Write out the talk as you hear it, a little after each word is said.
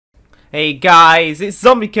Hey guys, it's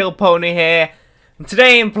Zombie Kill Pony here, and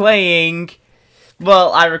today I'm playing,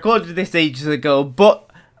 well, I recorded this ages ago,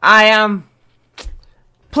 but I am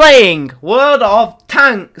playing World of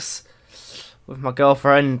Tanks with my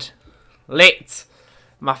girlfriend, Lit.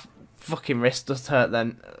 My fucking wrist does hurt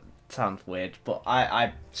then. Sounds weird, but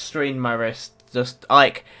I strained my wrist, just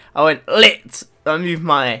like, I went Lit, I moved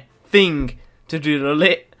my thing to do the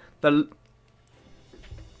lit, that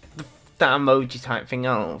emoji type thing.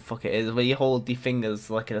 I don't know what the fuck it is, where you hold your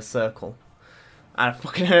fingers like in a circle. And I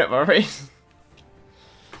fucking hurt my wrist.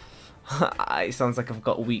 It sounds like I've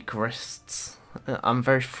got weak wrists. I'm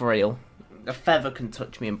very frail. A feather can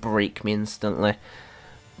touch me and break me instantly.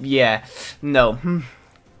 Yeah, no.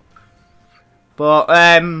 But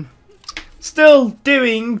still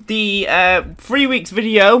doing the 3 weeks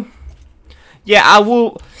video. Yeah, I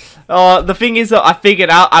will. The thing is that I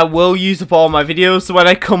figured out I will use up all my videos, so when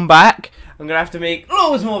I come back, I'm gonna have to make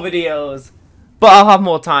loads more videos. But I'll have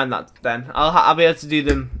more time then. I'll be able to do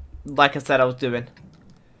them like I said I was doing.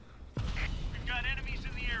 We've got enemies in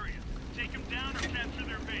the area. Take them down or capture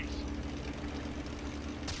their base.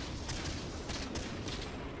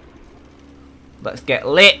 Let's get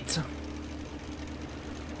lit.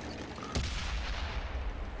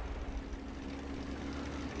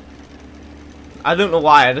 I don't know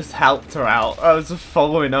why, I just helped her out. I was just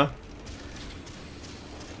following her.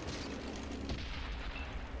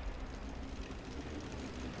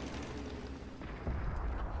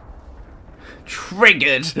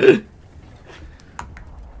 Triggered!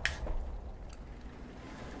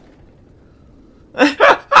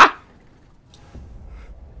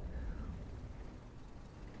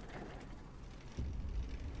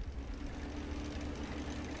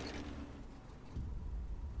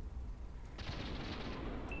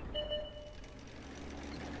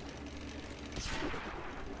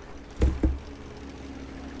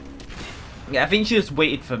 Yeah, I think she just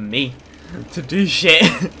waited for me to do shit.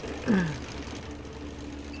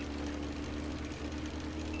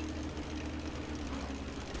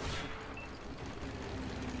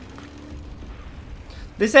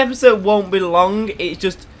 This episode won't be long, it's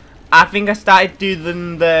just, I think I started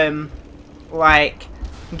doing them, like,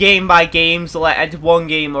 game by game, so like I did one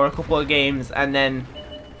game or a couple of games, and then,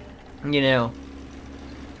 you know,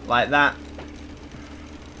 like that.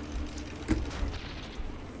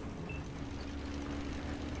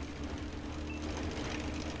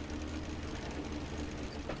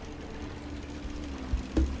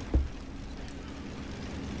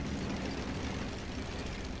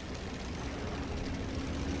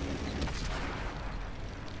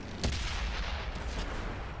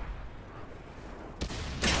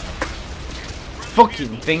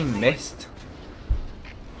 Fucking thing missed.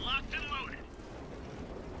 Locked and loaded.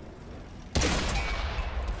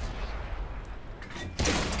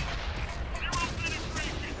 Zero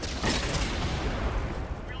penetration.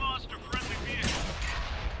 We lost a friendly vehicle.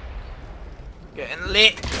 Getting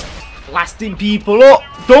lit. Blasting people up.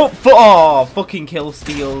 Don't fucking kill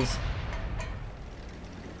steals.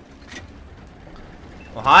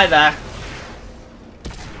 Well, hi there.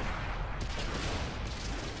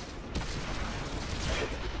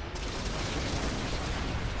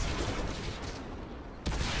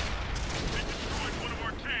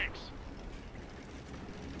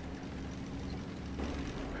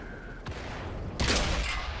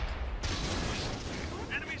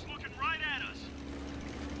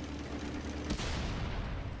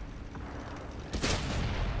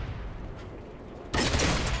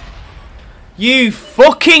 You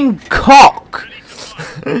fucking cock!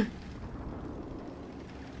 Heads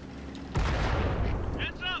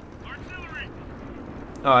up, artillery.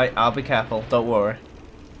 Alright, I'll be careful, don't worry.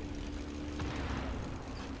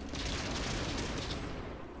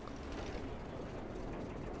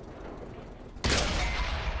 We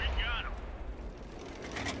got him.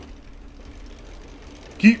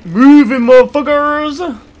 Keep moving, motherfuckers! I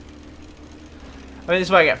mean, this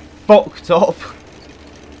is where I get fucked up.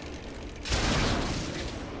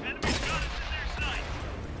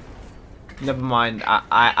 Never mind,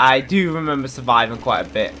 I do remember surviving quite a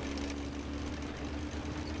bit.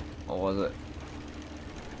 Or was it?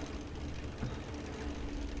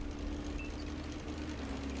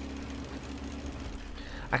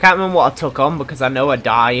 I can't remember what I took on because I know I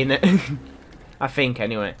die in it. I think,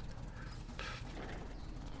 anyway.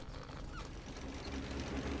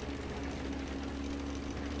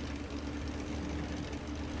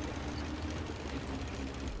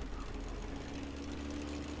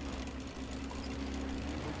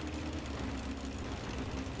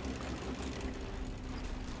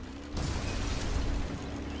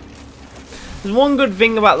 There's one good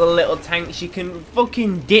thing about the little tanks, you can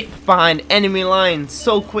fucking dip behind enemy lines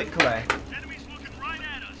so quickly. Enemies looking right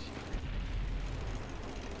at us.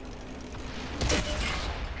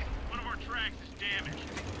 One of our tracks is damaged.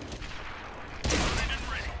 Ready and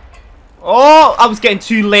ready. Oh, I was getting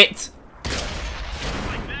too lit. Like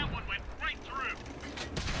that one went right through.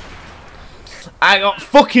 I got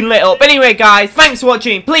fucking lit up. Anyway, guys, thanks for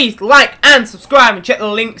watching. Please like and subscribe and check the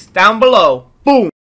links down below. Boom.